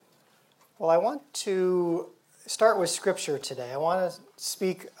Well, I want to start with Scripture today. I want to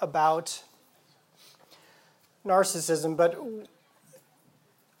speak about narcissism, but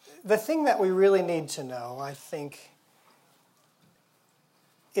the thing that we really need to know, I think,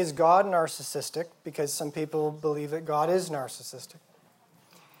 is God narcissistic? Because some people believe that God is narcissistic.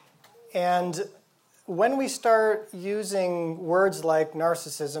 And when we start using words like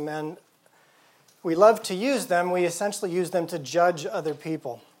narcissism, and we love to use them, we essentially use them to judge other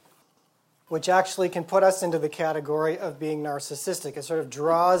people, which actually can put us into the category of being narcissistic. It sort of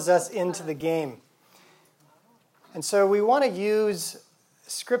draws us into the game. And so we want to use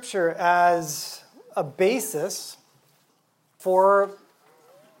Scripture as a basis for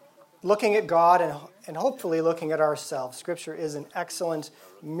looking at God and hopefully looking at ourselves. Scripture is an excellent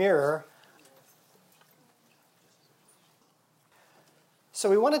mirror. So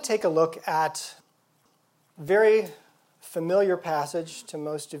we want to take a look at a very familiar passage to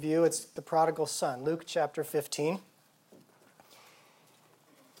most of you. It's the prodigal son, Luke chapter 15.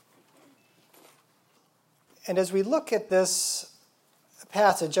 And as we look at this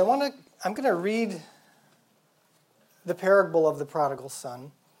passage, I'm going to read the parable of the prodigal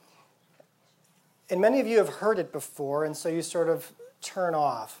son. And many of you have heard it before, and so you sort of turn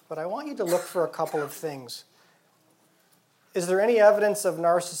off. But I want you to look for a couple of things. Is there any evidence of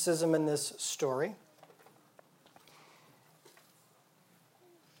narcissism in this story?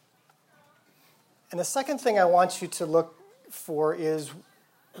 And the second thing I want you to look for is,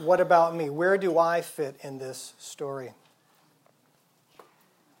 what about me? Where do I fit in this story?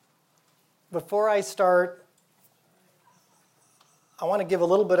 Before I start, I want to give a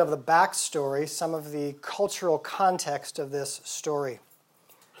little bit of the backstory, some of the cultural context of this story.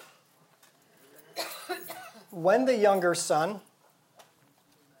 When the younger son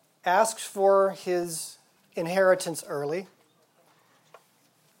asks for his inheritance early,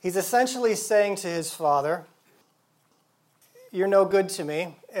 he's essentially saying to his father, "You're no good to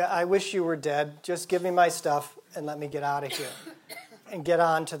me. I wish you were dead. Just give me my stuff and let me get out of here and get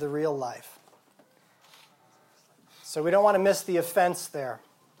on to the real life." So we don't want to miss the offense there.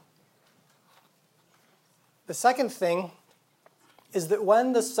 The second thing is that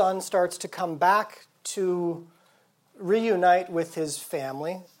when the son starts to come back to reunite with his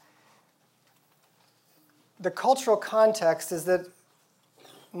family, the cultural context is that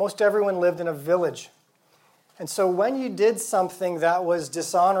most everyone lived in a village. And so when you did something that was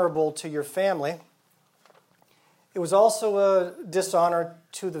dishonorable to your family, it was also a dishonor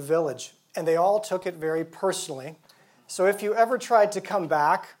to the village. And they all took it very personally. So if you ever tried to come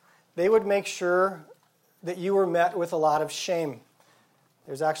back, they would make sure that you were met with a lot of shame.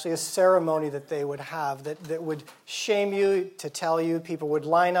 There's actually a ceremony that they would have that would shame you, to tell you, people would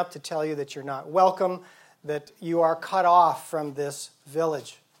line up to tell you that you're not welcome, that you are cut off from this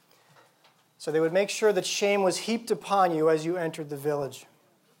village. So they would make sure that shame was heaped upon you as you entered the village.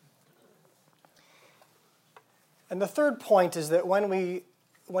 And the third point is that when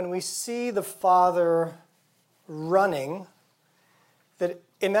we see the father running, that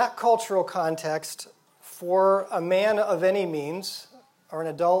in that cultural context, for a man of any means, or an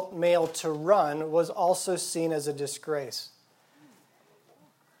adult male to run, was also seen as a disgrace.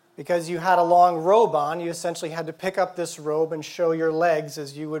 Because you had a long robe on, you essentially had to pick up this robe and show your legs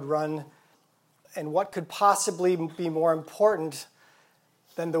as you would run. And what could possibly be more important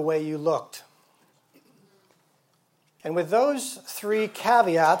than the way you looked? And with those three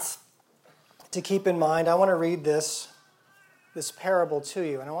caveats to keep in mind, I want to read this parable to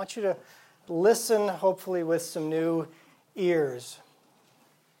you. And I want you to listen, hopefully, with some new ears.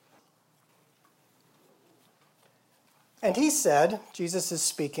 And he said, Jesus is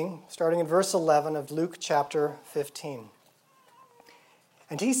speaking, starting in verse 11 of Luke chapter 15.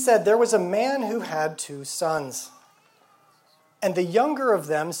 And he said, "There was a man who had 2 sons. And the younger of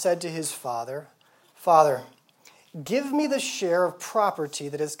them said to his father, 'Father, give me the share of property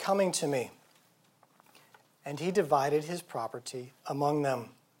that is coming to me.' And he divided his property among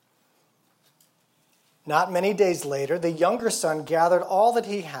them. Not many days later, the younger son gathered all that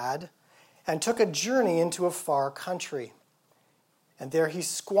he had and took a journey into a far country. And there he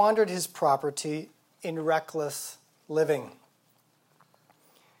squandered his property in reckless living.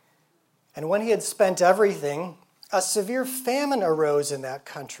 And when he had spent everything, a severe famine arose in that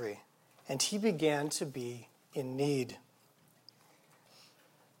country, and he began to be in need.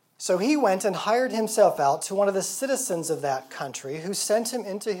 So he went and hired himself out to one of the citizens of that country, who sent him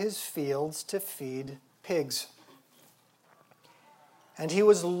into his fields to feed pigs. And he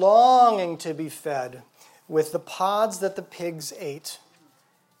was longing to be fed with the pods that the pigs ate,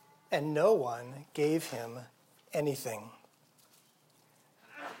 and no one gave him anything.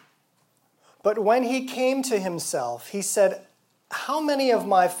 But when he came to himself, he said, 'How many of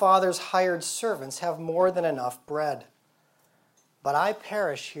my father's hired servants have more than enough bread? But I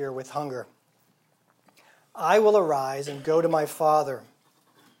perish here with hunger. I will arise and go to my father.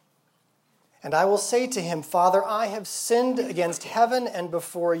 And I will say to him, Father, I have sinned against heaven and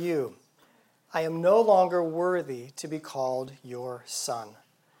before you. I am no longer worthy to be called your son.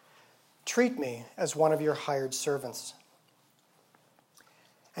 Treat me as one of your hired servants.'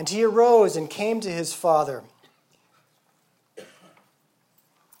 And he arose and came to his father.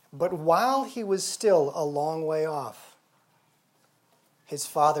 But while he was still a long way off, his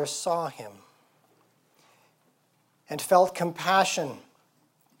father saw him and felt compassion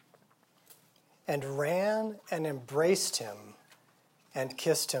and ran and embraced him and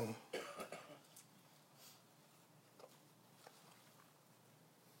kissed him.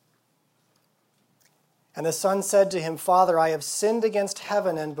 And the son said to him, Father, I have sinned against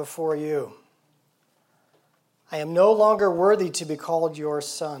heaven and before you. I am no longer worthy to be called your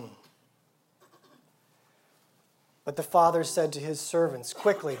son. But the father said to his servants,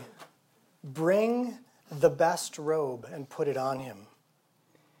 Quickly, bring the best robe and put it on him.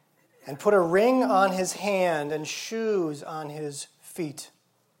 And put a ring on his hand and shoes on his feet.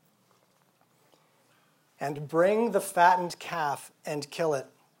 And bring the fattened calf and kill it.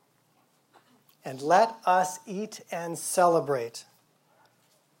 And let us eat and celebrate.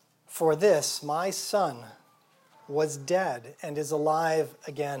 For this, my son, was dead and is alive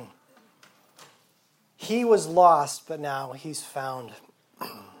again. He was lost, but now he's found.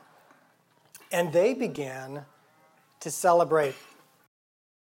 And they began to celebrate.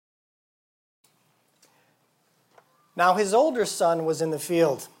 Now his older son was in the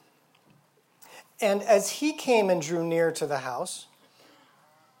field. And as he came and drew near to the house,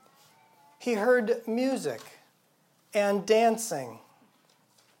 he heard music and dancing.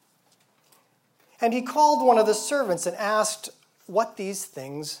 And he called one of the servants and asked what these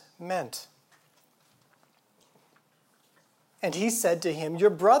things meant. And he said to him,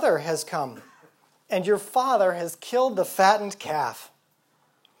 Your brother has come, and your father has killed the fattened calf,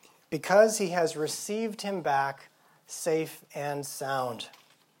 because he has received him back safe and sound.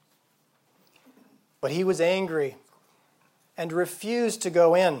 But he was angry and refused to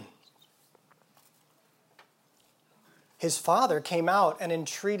go in. His father came out and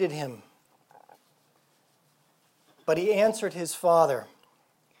entreated him. But he answered his father,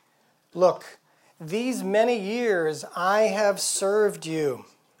 Look, these many years I have served you,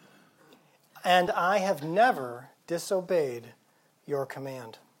 and I have never disobeyed your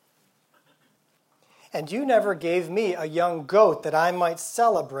command. And you never gave me a young goat that I might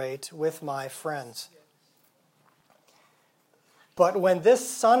celebrate with my friends. But when this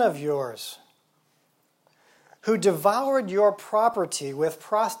son of yours, who devoured your property with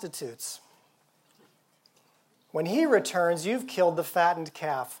prostitutes, when he returns, you've killed the fattened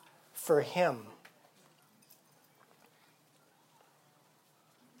calf for him.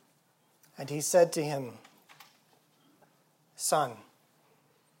 And he said to him, Son,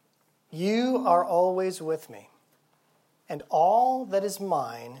 you are always with me, and all that is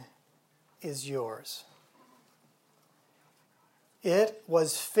mine is yours. It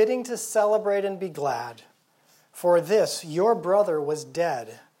was fitting to celebrate and be glad, for this your brother was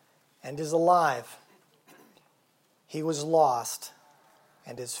dead and is alive. He was lost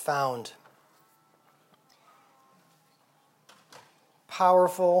and is found.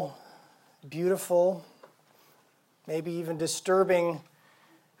 Powerful, beautiful, maybe even disturbing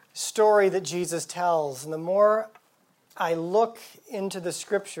story that Jesus tells. And the more I look into the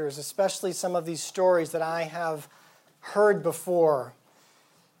scriptures, especially some of these stories that I have heard before,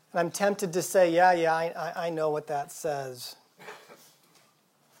 and I'm tempted to say, I know what that says.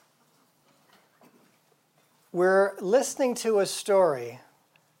 We're listening to a story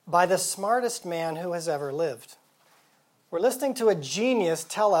by the smartest man who has ever lived. We're listening to a genius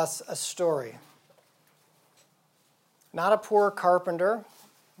tell us a story. Not a poor carpenter,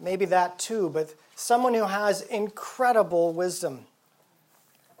 maybe that too, but someone who has incredible wisdom.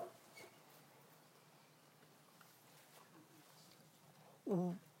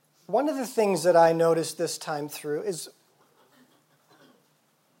 One of the things that I noticed this time through is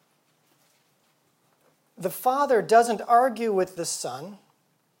the father doesn't argue with the son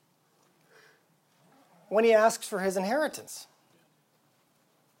when he asks for his inheritance.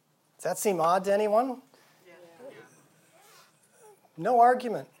 Does that seem odd to anyone? Yeah. No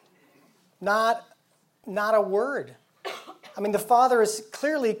argument. Not a word. I mean, the father is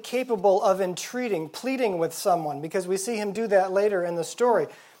clearly capable of entreating, pleading with someone, because we see him do that later in the story.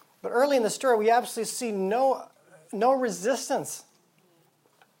 But early in the story, we absolutely see no resistance.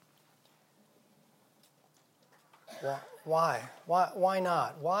 Why? Why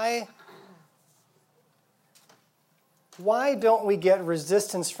not? Why don't we get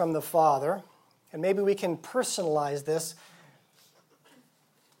resistance from the Father? And maybe we can personalize this.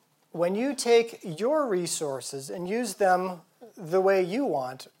 When you take your resources and use them the way you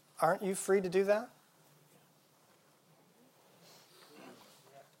want, aren't you free to do that?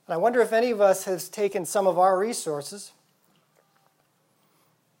 And I wonder if any of us has taken some of our resources,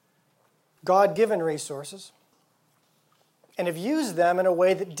 God-given resources, and have used them in a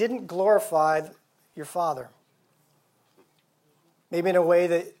way that didn't glorify your Father. Maybe in a way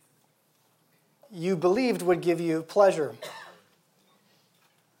that you believed would give you pleasure.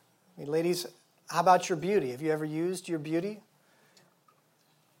 I mean, ladies, how about your beauty? Have you ever used your beauty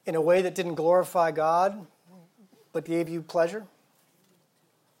in a way that didn't glorify God but gave you pleasure?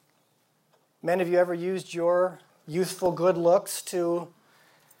 Men, have you ever used your youthful good looks to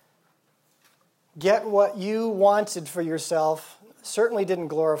get what you wanted for yourself? Certainly didn't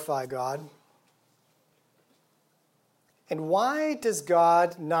glorify God. And why does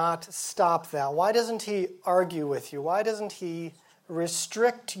God not stop that? Why doesn't He argue with you? Why doesn't He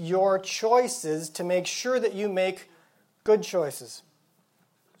restrict your choices to make sure that you make good choices?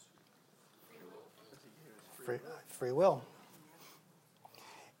 Free will.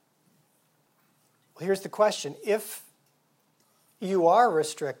 Well, here's the question. If you are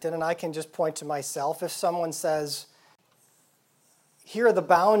restricted, and I can just point to myself, if someone says, here are the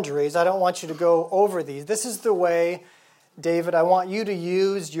boundaries, I don't want you to go over these. This is the way, David, I want you to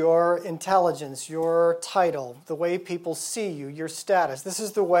use your intelligence, your title, the way people see you, your status. This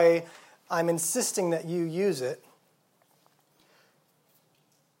is the way I'm insisting that you use it.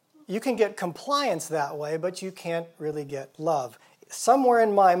 You can get compliance that way, but you can't really get love. Somewhere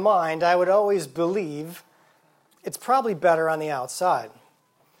in my mind, I would always believe it's probably better on the outside.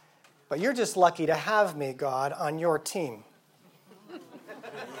 But you're just lucky to have me, God, on your team.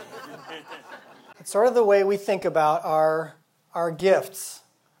 It's sort of the way we think about our gifts.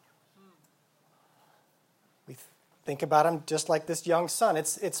 We think about them just like this young son.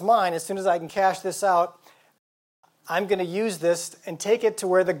 It's mine. As soon as I can cash this out, I'm going to use this and take it to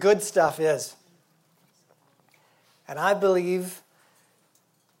where the good stuff is. And I believe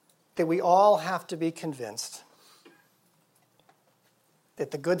that we all have to be convinced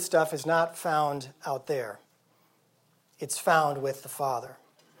that the good stuff is not found out there. It's found with the Father.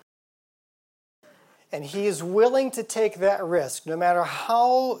 And He is willing to take that risk, no matter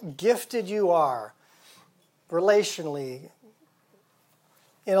how gifted you are, relationally,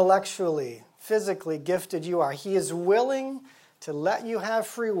 intellectually, physically gifted you are. He is willing to let you have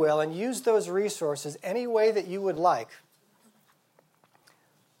free will and use those resources any way that you would like.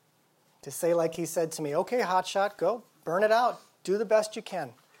 To say, like He said to me, okay, hotshot, go, burn it out. Do the best you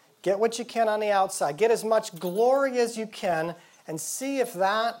can. Get what you can on the outside. Get as much glory as you can and see if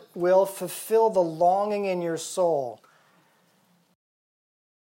that will fulfill the longing in your soul.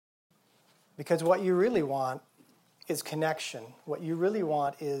 Because what you really want is connection. What you really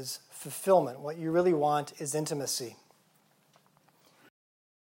want is fulfillment. What you really want is intimacy.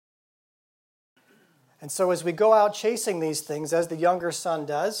 And so as we go out chasing these things, as the younger son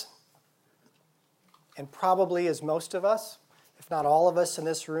does, and probably as most of us, if not all of us in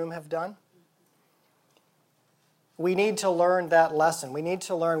this room have done, we need to learn that lesson. We need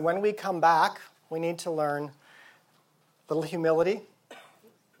to learn when we come back, we need to learn a little humility, a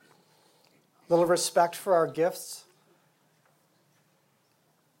little respect for our gifts,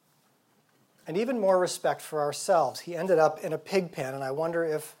 and even more respect for ourselves. He ended up in a pig pen, and I wonder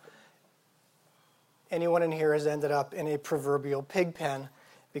if anyone in here has ended up in a proverbial pig pen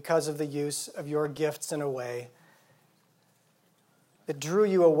because of the use of your gifts in a way that drew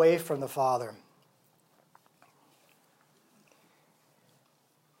you away from the Father.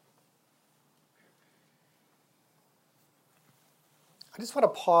 I just want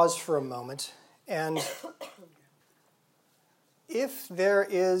to pause for a moment, and if there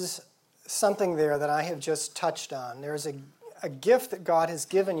is something there that I have just touched on, there's a gift that God has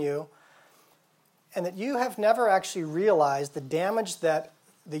given you, and that you have never actually realized the damage that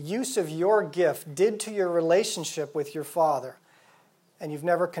the use of your gift did to your relationship with your Father, and you've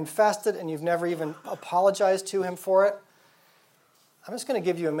never confessed it, and you've never even apologized to Him for it, I'm just going to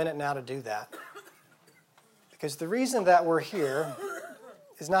give you a minute now to do that. Because the reason that we're here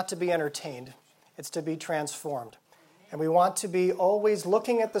is not to be entertained, it's to be transformed. And we want to be always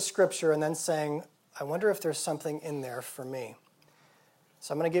looking at the Scripture and then saying, I wonder if there's something in there for me.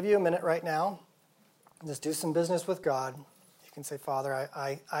 So I'm going to give you a minute right now. Just do some business with God. You can say, Father,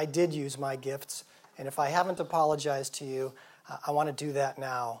 I did use my gifts, and if I haven't apologized to you, I want to do that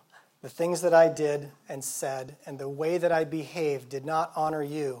now. the things that I did and said and the way that I behaved did not honor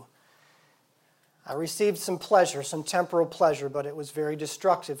you. I received some pleasure, some temporal pleasure, but it was very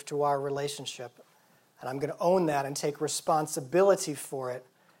destructive to our relationship. And I'm going to own that and take responsibility for it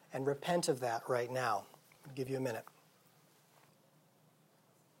and repent of that right now. I'll give you a minute.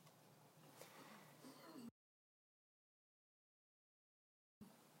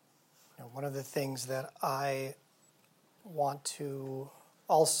 One of the things that I want to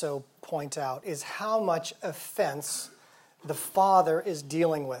also point out is how much offense the father is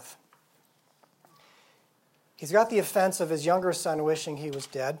dealing with. He's got the offense of his younger son wishing he was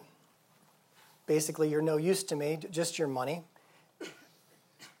dead. Basically, you're no use to me, just your money.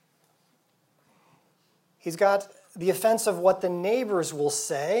 He's got the offense of what the neighbors will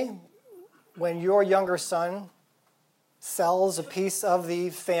say when your younger son sells a piece of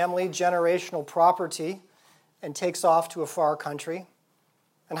the family generational property and takes off to a far country,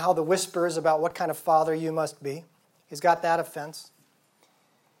 and how the whispers about what kind of father you must be. He's got that offense.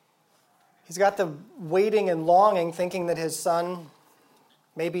 He's got the waiting and longing, thinking that his son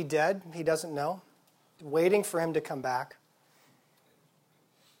may be dead. He doesn't know. Waiting for him to come back.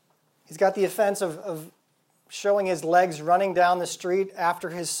 He's got the offense of showing his legs running down the street after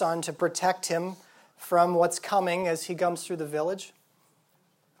his son to protect him from what's coming as he comes through the village.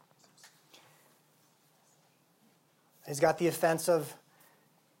 He's got the offense of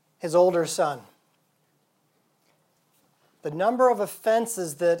his older son. The number of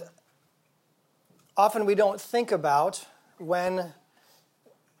offenses that often we don't think about when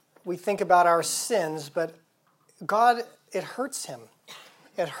we think about our sins, but God, it hurts him.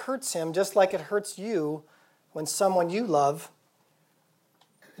 It hurts him just like it hurts you when someone you love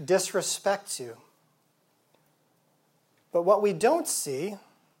disrespects you. But what we don't see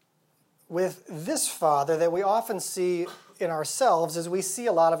with this father that we often see in ourselves is we see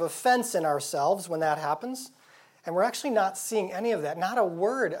a lot of offense in ourselves when that happens. And we're actually not seeing any of that. Not a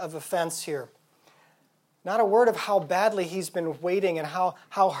word of offense here. Not a word of how badly he's been waiting and how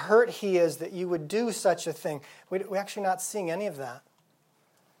hurt he is that you would do such a thing. We're actually not seeing any of that.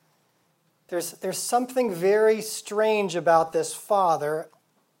 There's something very strange about this father,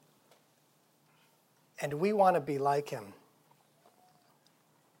 and we want to be like him.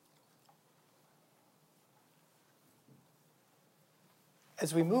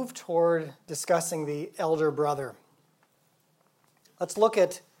 As we move toward discussing the elder brother, let's look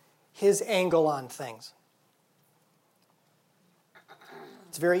at his angle on things.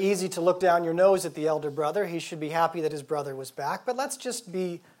 It's very easy to look down your nose at the elder brother. He should be happy that his brother was back. But let's just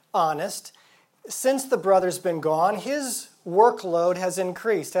be honest. Since the brother's been gone, his workload has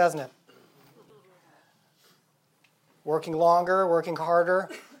increased, hasn't it? Working longer, working harder.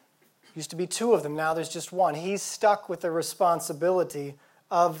 Used to be two of them. Now there's just one. He's stuck with the responsibility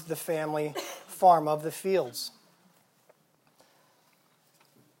of the family farm, of the fields.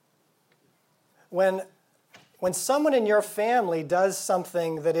 When someone in your family does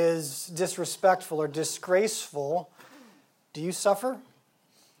something that is disrespectful or disgraceful, do you suffer?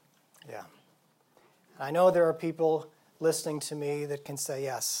 Yeah. I know there are people listening to me that can say,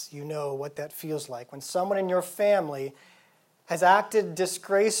 yes, you know what that feels like. When someone in your family has acted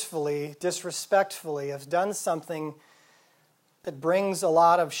disgracefully, disrespectfully, has done something that brings a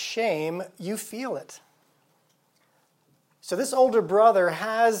lot of shame, you feel it. So this older brother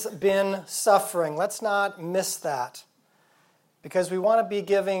has been suffering. Let's not miss that, because we want to be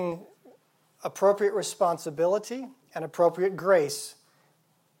giving appropriate responsibility and appropriate grace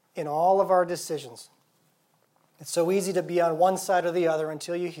in all of our decisions. It's so easy to be on one side or the other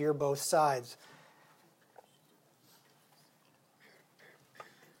until you hear both sides.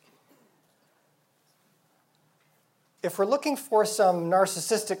 If we're looking for some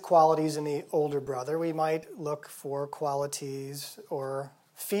narcissistic qualities in the older brother, we might look for qualities or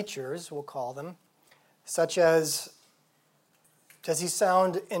features, we'll call them, such as, does he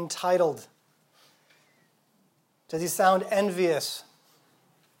sound entitled? Does he sound envious?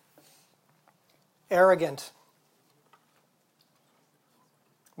 Arrogant?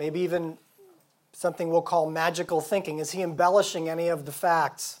 Maybe even something we'll call magical thinking. Is he embellishing any of the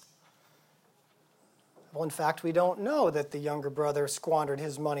facts? Well, in fact, we don't know that the younger brother squandered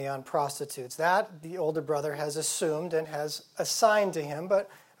his money on prostitutes. That the older brother has assumed and has assigned to him, but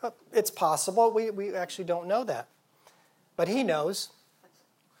it's possible. We actually don't know that. But he knows.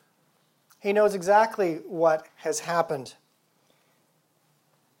 He knows exactly what has happened.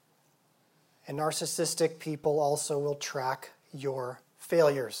 And narcissistic people also will track your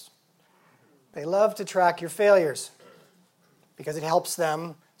failures. They love to track your failures because it helps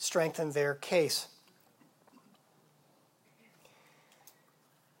them strengthen their case.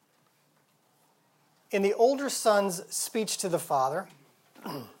 In the older son's speech to the father,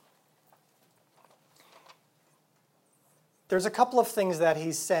 there's a couple of things that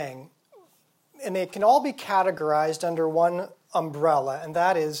he's saying, and they can all be categorized under one umbrella, and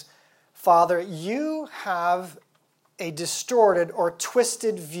that is, Father, you have a distorted or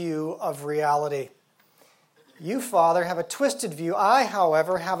twisted view of reality. You, Father, have a twisted view. I,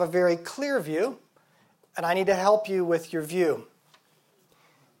 however, have a very clear view, and I need to help you with your view.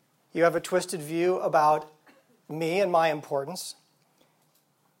 You have a twisted view about me and my importance,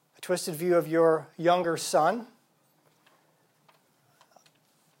 a twisted view of your younger son,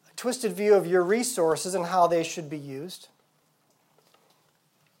 a twisted view of your resources and how they should be used,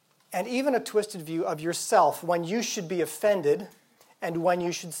 and even a twisted view of yourself, when you should be offended and when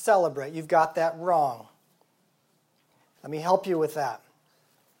you should celebrate. You've got that wrong. Let me help you with that.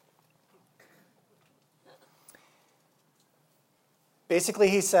 Basically,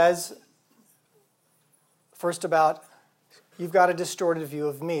 he says, first about, you've got a distorted view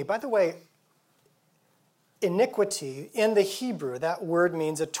of me. By the way, iniquity, in the Hebrew, that word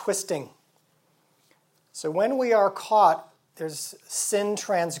means a twisting. So when we are caught, there's sin,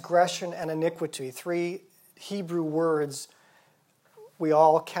 transgression, and iniquity, three Hebrew words we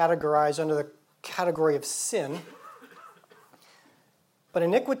all categorize under the category of sin. But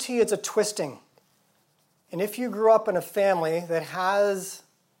iniquity is a twisting. And if you grew up in a family that has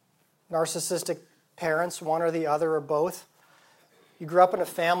narcissistic parents, one or the other or both, you grew up in a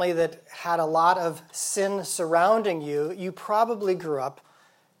family that had a lot of sin surrounding you, you probably grew up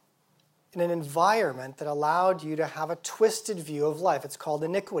in an environment that allowed you to have a twisted view of life. It's called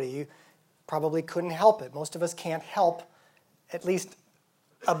iniquity. You probably couldn't help it. Most of us can't help at least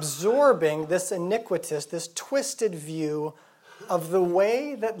absorbing this iniquitous, this twisted view of the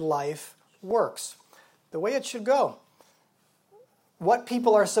way that life works, the way it should go, what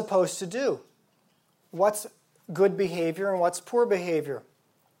people are supposed to do, what's good behavior and what's poor behavior.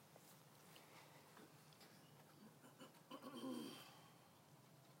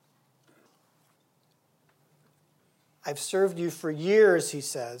 I've served you for years, he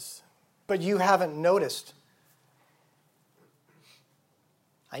says, but you haven't noticed.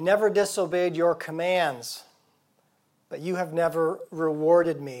 I never disobeyed your commands, but you have never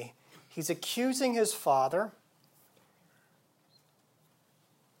rewarded me. He's accusing his father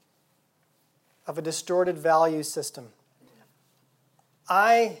of a distorted value system.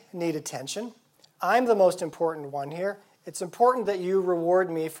 I need attention. I'm the most important one here. It's important that you reward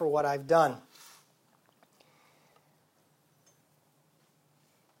me for what I've done.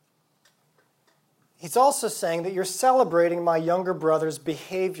 He's also saying that you're celebrating my younger brother's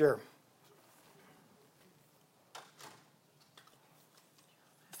behavior.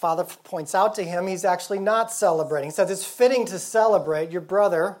 The father points out to him he's actually not celebrating. He says it's fitting to celebrate your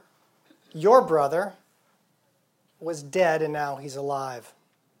brother was dead and now he's alive.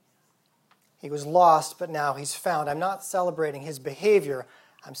 He was lost, but now he's found. I'm not celebrating his behavior.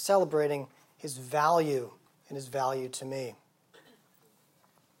 I'm celebrating his value and his value to me.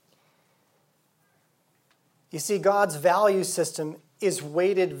 You see, God's value system is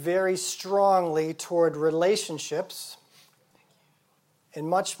weighted very strongly toward relationships and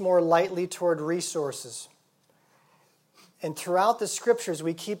much more lightly toward resources. And throughout the scriptures,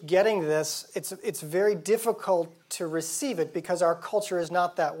 we keep getting this. It's very difficult to receive it because our culture is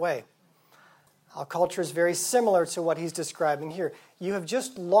not that way. Our culture is very similar to what he's describing here. You have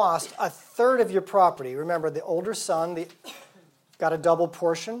just lost a third of your property. Remember, the older son got a double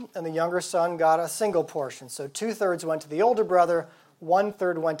portion, and the younger son got a single portion. So 2/3 went to the older brother,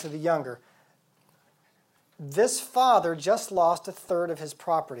 1/3 went to the younger. This father just lost a third of his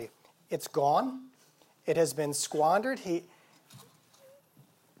property. It's gone. It has been squandered.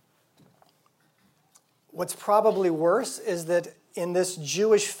 What's probably worse is that in this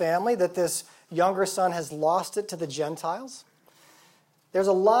Jewish family, that this younger son has lost it to the Gentiles. There's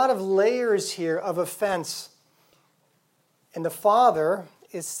a lot of layers here of offense. And the father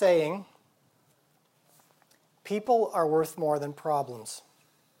is saying, people are worth more than problems.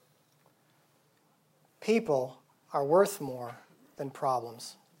 People are worth more than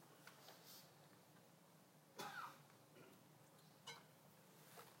problems.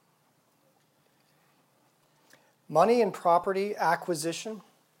 Money and property acquisition,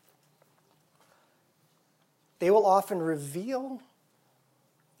 they will often reveal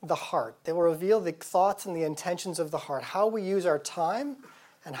the heart. They will reveal the thoughts and the intentions of the heart, how we use our time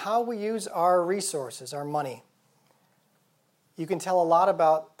and how we use our resources, our money. You can tell a lot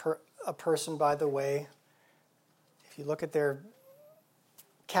about a person, by the way, if you look at their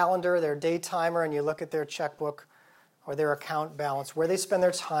calendar, their day timer, and you look at their checkbook, or their account balance, where they spend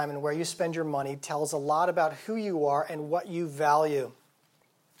their time and where you spend your money tells a lot about who you are and what you value.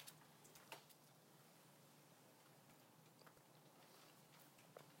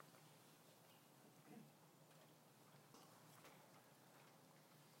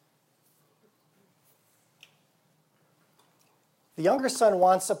 The younger son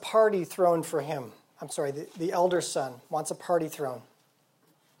wants a party thrown for him. The elder son wants a party thrown.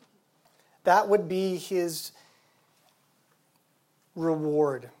 That would be his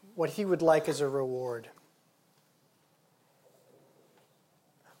reward, what he would like as a reward.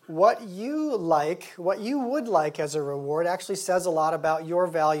 What you would like as a reward actually says a lot about your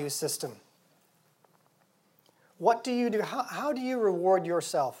value system. What do you do? How do you reward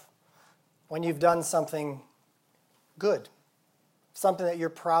yourself when you've done something good? Something that you're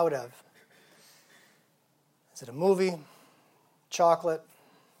proud of? Is it a movie, chocolate,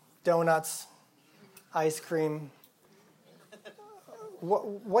 donuts, ice cream?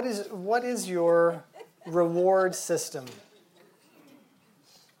 What is your reward system?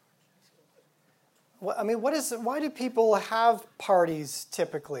 Why do people have parties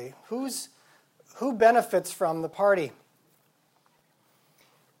typically? Who benefits from the party?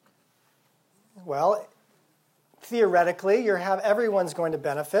 Well, theoretically, everyone's going to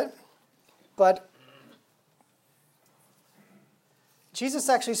benefit, but Jesus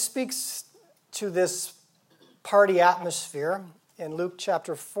actually speaks to this party atmosphere in Luke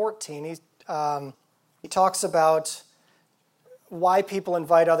chapter 14. He talks about why people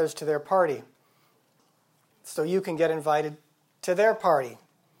invite others to their party, so you can get invited to their party.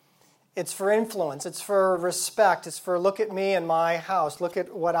 It's for influence, it's for respect, it's for look at me and my house, look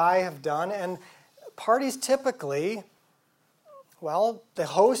at what I have done. And parties typically, the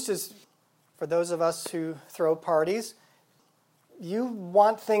host is, for those of us who throw parties, you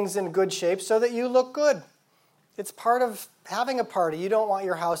want things in good shape so that you look good. It's part of having a party. You don't want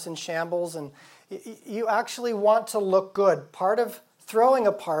your house in shambles, and you actually want to look good. Part of throwing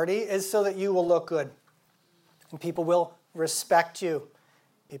a party is so that you will look good, and people will respect you.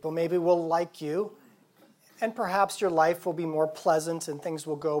 People maybe will like you, and perhaps your life will be more pleasant and things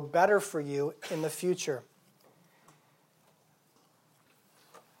will go better for you in the future.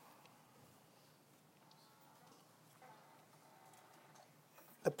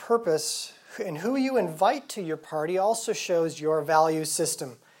 The purpose and who you invite to your party also shows your value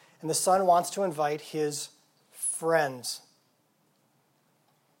system. And the son wants to invite his friends.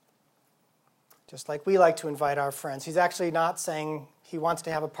 Just like we like to invite our friends. He's actually not saying he wants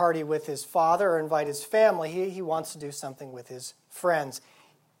to have a party with his father or invite his family. He wants to do something with his friends.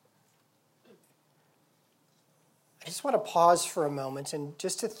 I just want to pause for a moment and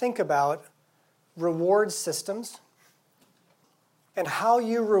just to think about reward systems and how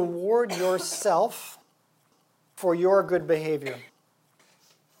you reward yourself for your good behavior.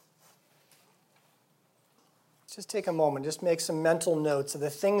 Just take a moment, just make some mental notes of the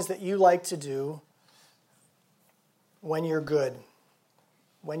things that you like to do when you're good,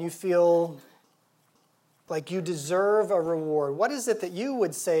 when you feel like you deserve a reward. What is it that you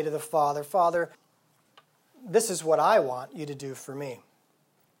would say to the Father? Father, this is what I want you to do for me.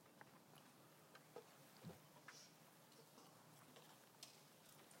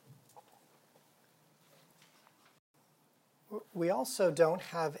 We also don't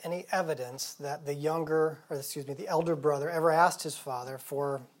have any evidence that the elder brother ever asked his father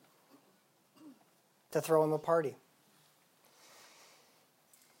to throw him a party.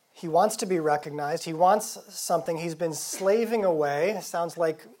 He wants to be recognized. He wants something. He's been slaving away, it sounds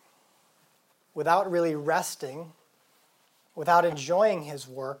like, without really resting, without enjoying his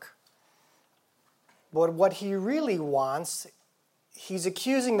work. But what he really wants, he's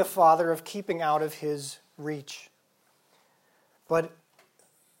accusing the father of keeping out of his reach. But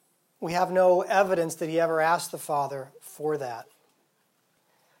we have no evidence that he ever asked the Father for that.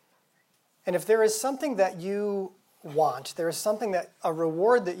 And if there is something that you want, there is something a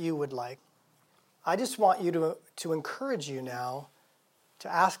reward that you would like, I just want you to encourage you now to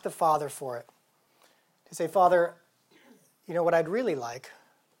ask the Father for it. To say, Father, you know what I'd really like?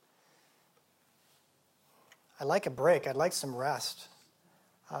 I'd like a break. I'd like some rest.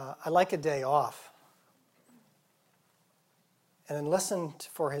 I'd like a day off. And then listen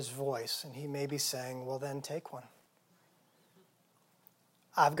for his voice, and he may be saying, well, then take one.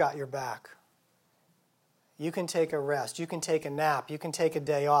 I've got your back. You can take a rest. You can take a nap. You can take a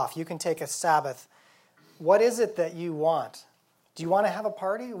day off. You can take a Sabbath. What is it that you want? Do you want to have a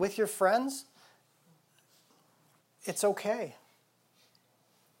party with your friends? It's okay.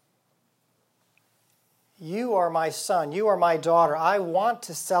 You are my son. You are my daughter. I want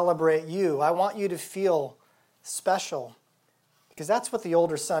to celebrate you. I want you to feel special. Because that's what the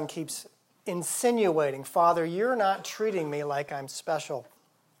older son keeps insinuating. Father, you're not treating me like I'm special.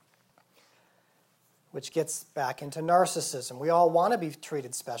 Which gets back into narcissism. We all want to be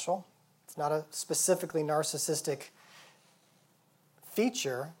treated special. It's not a specifically narcissistic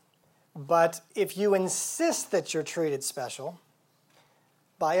feature. But if you insist that you're treated special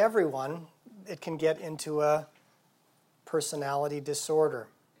by everyone, it can get into a personality disorder.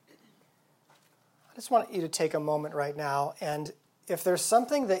 I just want you to take a moment right now, and if there's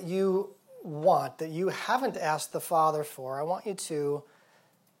something that you want that you haven't asked the Father for, I want you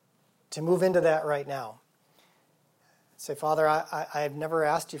to move into that right now. Say, Father, I've never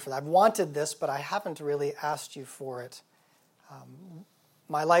asked you for that. I've wanted this, but I haven't really asked you for it.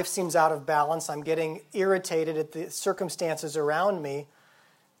 My life seems out of balance. I'm getting irritated at the circumstances around me.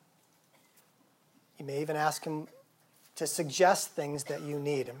 You may even ask him to suggest things that you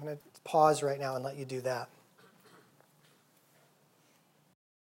need. I'm going to pause right now and let you do that.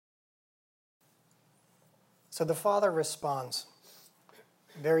 So the Father responds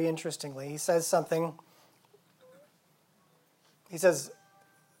very interestingly. He says something. He says,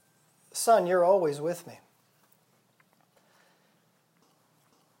 Son, you're always with me.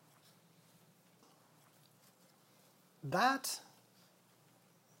 That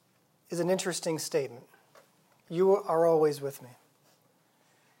is an interesting statement. You are always with me.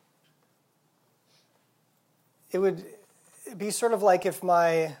 It would be sort of like if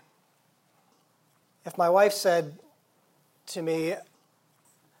my wife said to me,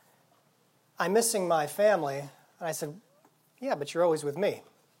 I'm missing my family, and I said, yeah, but you're always with me.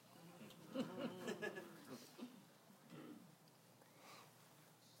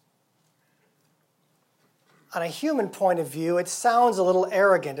 On a human point of view, it sounds a little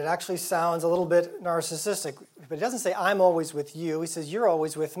arrogant. It actually sounds a little bit narcissistic. But it doesn't say, I'm always with you. He says, you're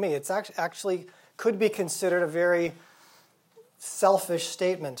always with me. It's actually could be considered a very selfish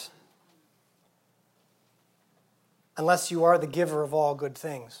statement. Unless you are the giver of all good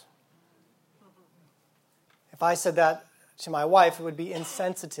things. If I said that to my wife, it would be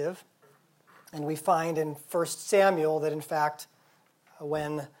insensitive. And we find in 1 Samuel that, in fact,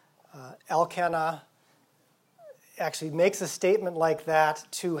 when Elkanah actually makes a statement like that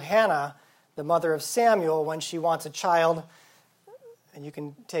to Hannah, the mother of Samuel, when she wants a child, and you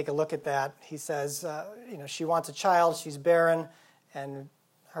can take a look at that. He says, she wants a child, she's barren, and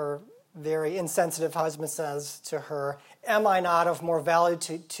her very insensitive husband says to her, am I not of more value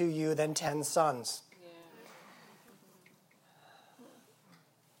to you than 10 sons? Yeah.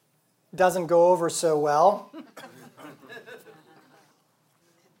 Doesn't go over so well.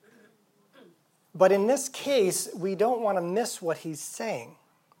 But in this case, we don't want to miss what he's saying.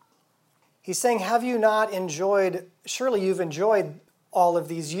 He's saying, have you not enjoyed, surely you've enjoyed all of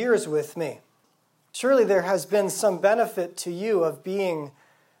these years with me. Surely there has been some benefit to you of being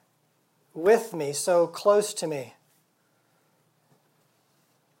with me, so close to me.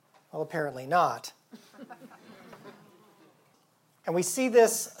 Well, apparently not. And we see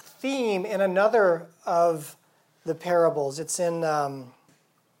this theme in another of the parables. It's in, I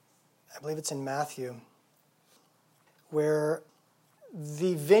believe it's in Matthew, where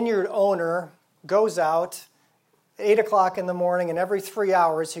the vineyard owner goes out 8 o'clock in the morning, and every 3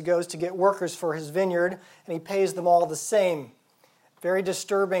 hours he goes to get workers for his vineyard, and he pays them all the same. Very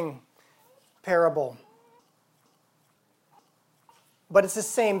disturbing parable. But it's the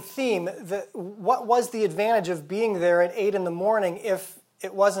same theme. What was the advantage of being there at 8 in the morning if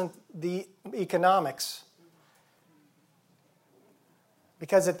it wasn't the economics?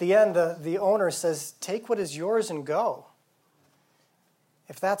 Because at the end, the owner says, take what is yours and go.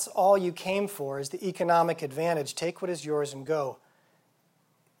 If that's all you came for is the economic advantage, take what is yours and go.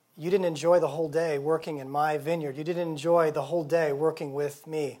 You didn't enjoy the whole day working in my vineyard. You didn't enjoy the whole day working with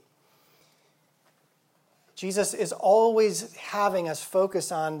me. Jesus is always having us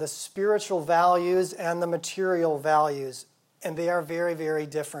focus on the spiritual values and the material values, and they are very, very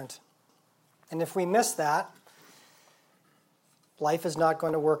different. And if we miss that, life is not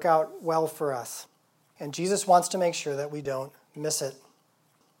going to work out well for us. And Jesus wants to make sure that we don't miss it.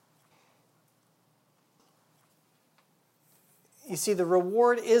 You see, the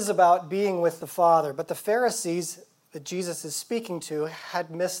reward is about being with the Father, but the Pharisees that Jesus is speaking to had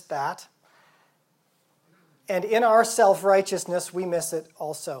missed that. And in our self-righteousness, we miss it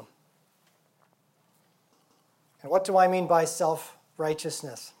also. And what do I mean by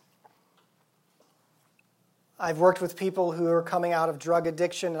self-righteousness? I've worked with people who are coming out of drug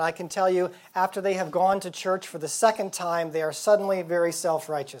addiction, and I can tell you, after they have gone to church for the second time, they are suddenly very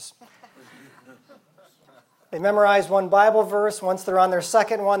self-righteous. They memorize one Bible verse. Once they're on their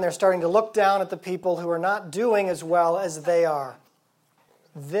second one, they're starting to look down at the people who are not doing as well as they are.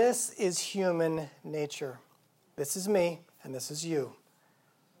 This is human nature. This is me, and this is you.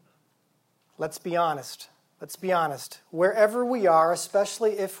 Let's be honest. Let's be honest. Wherever we are,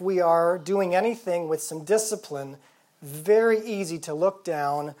 especially if we are doing anything with some discipline, very easy to look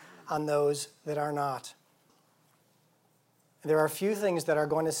down on those that are not. There are few things that are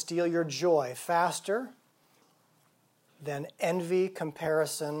going to steal your joy faster than envy,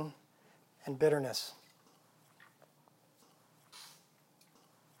 comparison, and bitterness.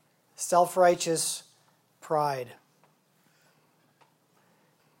 Self-righteous pride.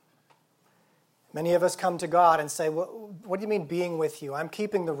 Many of us come to God and say, what do you mean being with you? I'm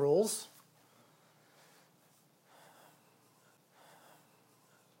keeping the rules.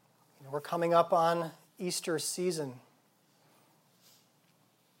 We're coming up on Easter season.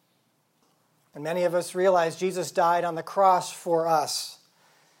 And many of us realize Jesus died on the cross for us.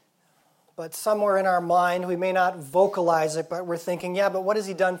 But somewhere in our mind, we may not vocalize it, but we're thinking, yeah, but what has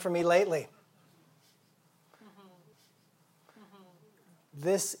he done for me lately?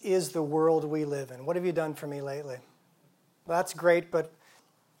 This is the world we live in. What have you done for me lately? Well, that's great, but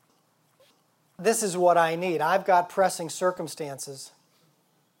this is what I need. I've got pressing circumstances.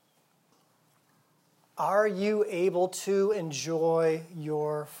 Are you able to enjoy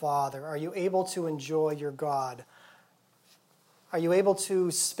your Father? Are you able to enjoy your God? Are you able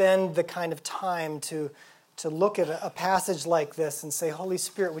to spend the kind of time to look at a passage like this and say, Holy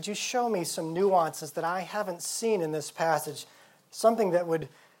Spirit, would you show me some nuances that I haven't seen in this passage? Something that would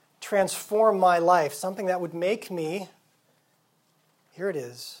transform my life, something that would make me, here it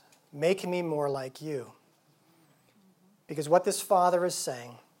is, make me more like you. Because what this Father is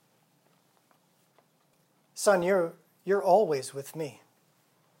saying, son, you're always with me.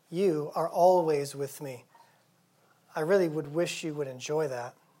 You are always with me. I really would wish you would enjoy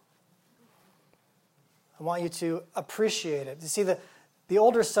that. I want you to appreciate it. You see, the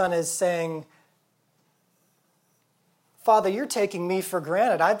older son is saying, Father, you're taking me for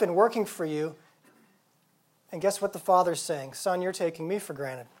granted. I've been working for you. And guess what the father's saying? Son, you're taking me for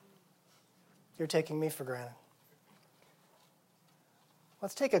granted. You're taking me for granted.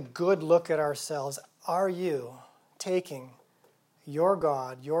 Let's take a good look at ourselves. Are you taking your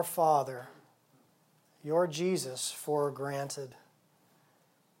God, your Father, your Jesus for granted?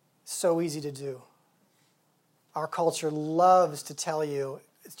 So easy to do. Our culture loves to tell you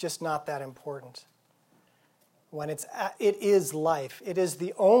it's just not that important. When it is life. It is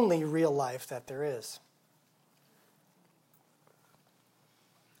the only real life that there is.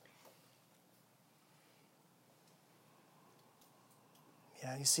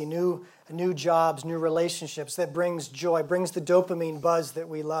 Yeah, you see new jobs, new relationships, that brings joy, brings the dopamine buzz that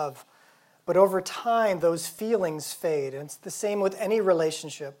we love. But over time, those feelings fade, and it's the same with any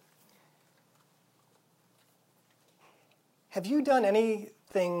relationship. Have you done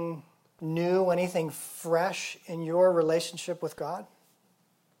anything new, anything fresh in your relationship with God?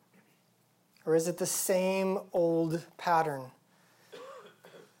 Or is it the same old pattern?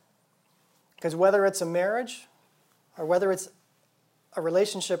 Because whether it's a marriage or whether it's a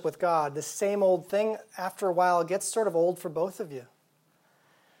relationship with God, the same old thing after a while gets sort of old for both of you.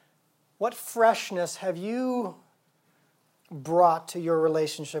 What freshness have you brought to your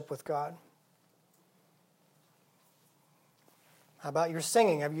relationship with God? How about your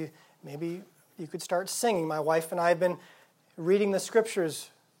singing? Maybe you could start singing. My wife and I have been reading the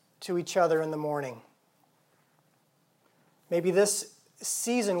scriptures to each other in the morning. Maybe this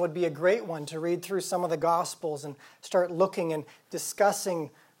season would be a great one to read through some of the Gospels and start looking and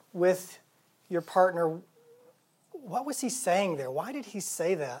discussing with your partner, what was he saying there? Why did he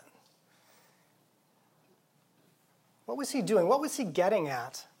say that? What was he doing? What was he getting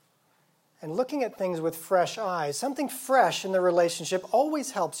at? And looking at things with fresh eyes. Something fresh in the relationship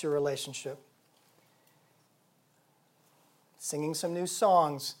always helps your relationship. Singing some new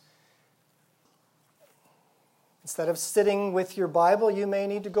songs. Instead of sitting with your Bible, you may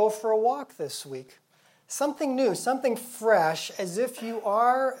need to go for a walk this week. Something new, something fresh, as if you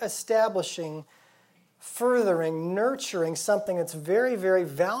are establishing, furthering, nurturing something that's very, very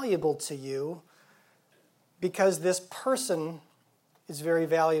valuable to you because this person is very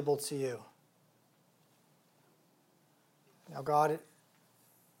valuable to you. Now, God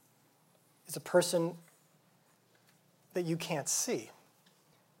is a person that you can't see.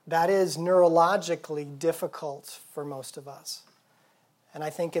 That is neurologically difficult for most of us. And I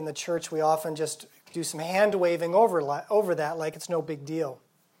think in the church we often just do some hand-waving over that like it's no big deal.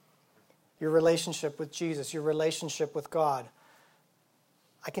 Your relationship with Jesus, your relationship with God.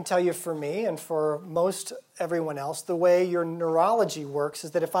 I can tell you for me and for most everyone else, the way your neurology works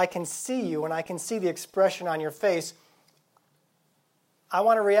is that if I can see you and I can see the expression on your face, I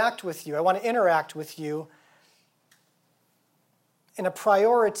want to react with you. I want to interact with you in a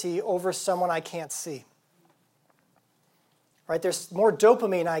priority over someone I can't see. Right? There's more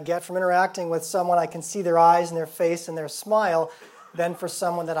dopamine I get from interacting with someone I can see their eyes and their face and their smile than for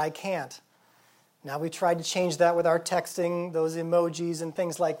someone that I can't. Now, we tried to change that with our texting, those emojis and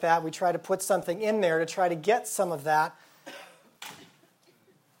things like that. We try to put something in there to try to get some of that.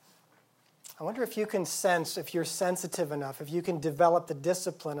 I wonder if you can sense, if you're sensitive enough, if you can develop the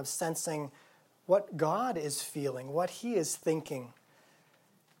discipline of sensing what God is feeling, what He is thinking.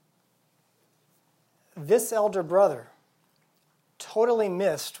 This elder brother totally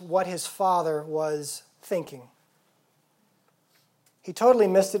missed what his father was thinking. He totally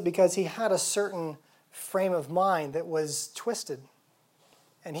missed it because he had a certain frame of mind that was twisted.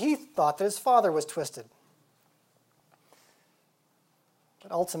 And he thought that his father was twisted.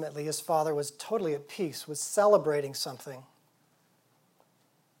 But ultimately, his father was totally at peace, was celebrating something.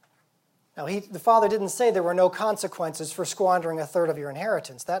 Now, the father didn't say there were no consequences for squandering a third of your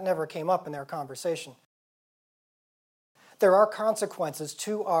inheritance. That never came up in their conversation. There are consequences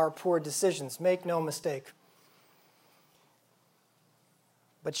to our poor decisions, make no mistake.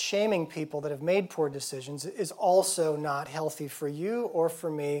 But shaming people that have made poor decisions is also not healthy for you or for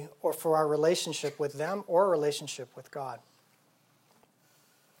me or for our relationship with them or relationship with God.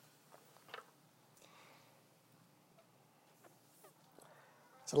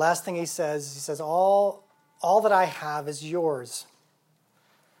 So the last thing he says, all that I have is yours.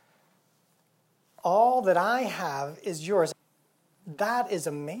 All that I have is yours. That is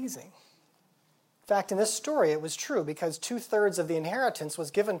amazing. In fact, in this story, it was true because 2/3 of the inheritance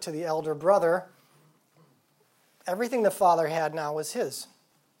was given to the elder brother. Everything the father had now was his.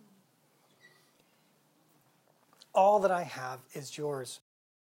 All that I have is yours.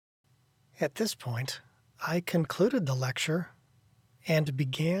 At this point, I concluded the lecture and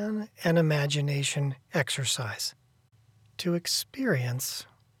began an imagination exercise to experience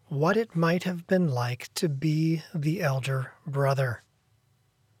what it might have been like to be the elder brother.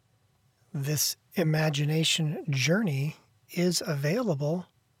 This imagination journey is available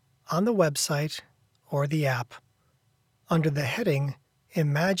on the website or the app under the heading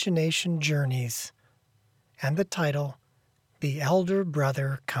Imagination Journeys and the title, The Elder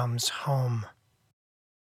Brother Comes Home.